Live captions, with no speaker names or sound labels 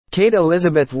Kate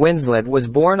Elizabeth Winslet was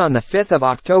born on 5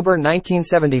 October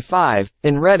 1975,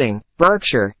 in Reading,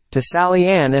 Berkshire, to Sally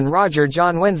Ann and Roger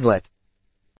John Winslet.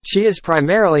 She is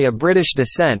primarily of British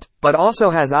descent, but also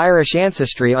has Irish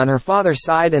ancestry on her father's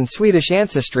side and Swedish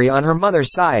ancestry on her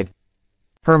mother's side.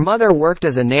 Her mother worked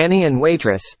as a nanny and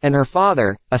waitress, and her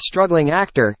father, a struggling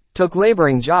actor, took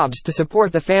laboring jobs to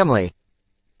support the family.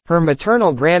 Her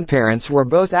maternal grandparents were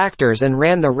both actors and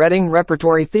ran the Reading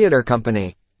Repertory Theatre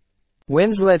Company.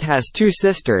 Winslet has two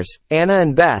sisters, Anna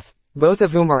and Beth, both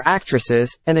of whom are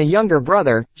actresses, and a younger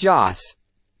brother, Joss.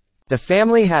 The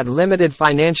family had limited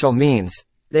financial means.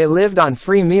 They lived on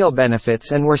free meal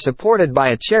benefits and were supported by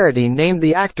a charity named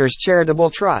the Actors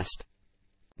Charitable Trust.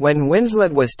 When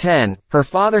Winslet was 10, her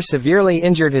father severely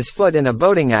injured his foot in a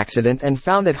boating accident and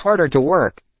found it harder to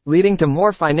work, leading to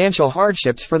more financial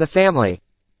hardships for the family.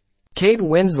 Kate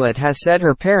Winslet has said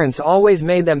her parents always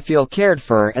made them feel cared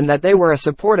for and that they were a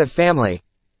supportive family.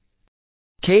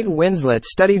 Kate Winslet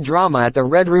studied drama at the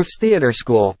Red Roofs Theatre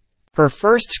School. Her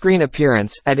first screen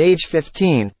appearance, at age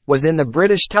 15, was in the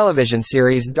British television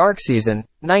series Dark Season,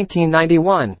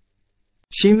 1991.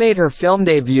 She made her film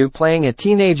debut playing a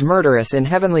teenage murderess in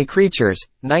Heavenly Creatures,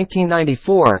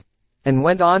 1994, and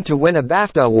went on to win a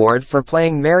BAFTA Award for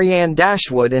playing Marianne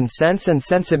Dashwood in Sense and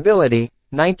Sensibility,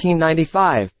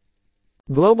 1995.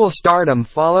 Global stardom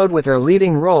followed with her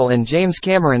leading role in James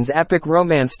Cameron's epic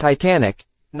romance Titanic,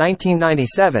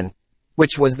 1997,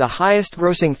 which was the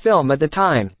highest-grossing film at the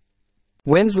time.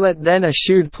 Winslet then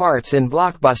eschewed parts in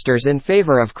blockbusters in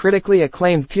favor of critically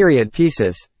acclaimed period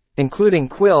pieces, including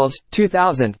Quills,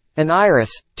 2000, and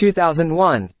Iris,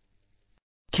 2001.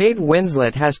 Kate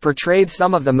Winslet has portrayed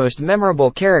some of the most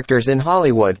memorable characters in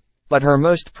Hollywood, but her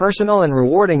most personal and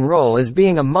rewarding role is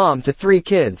being a mom to 3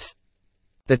 kids.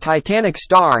 The Titanic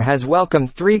star has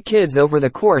welcomed 3 kids over the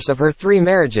course of her 3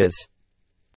 marriages.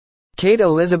 Kate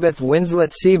Elizabeth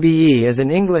Winslet CBE is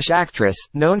an English actress,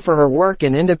 known for her work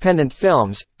in independent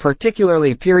films,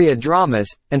 particularly period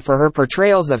dramas, and for her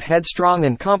portrayals of headstrong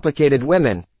and complicated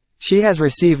women. She has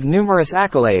received numerous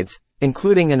accolades,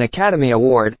 including an Academy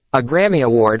Award, a Grammy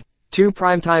Award, 2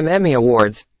 Primetime Emmy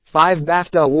Awards, 5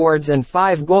 BAFTA Awards and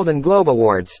 5 Golden Globe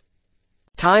Awards.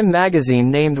 Time magazine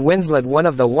named Winslet one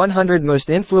of the 100 most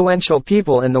influential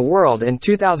people in the world in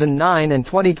 2009 and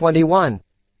 2021.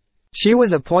 She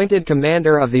was appointed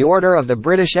Commander of the Order of the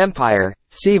British Empire,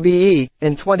 CBE,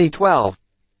 in 2012.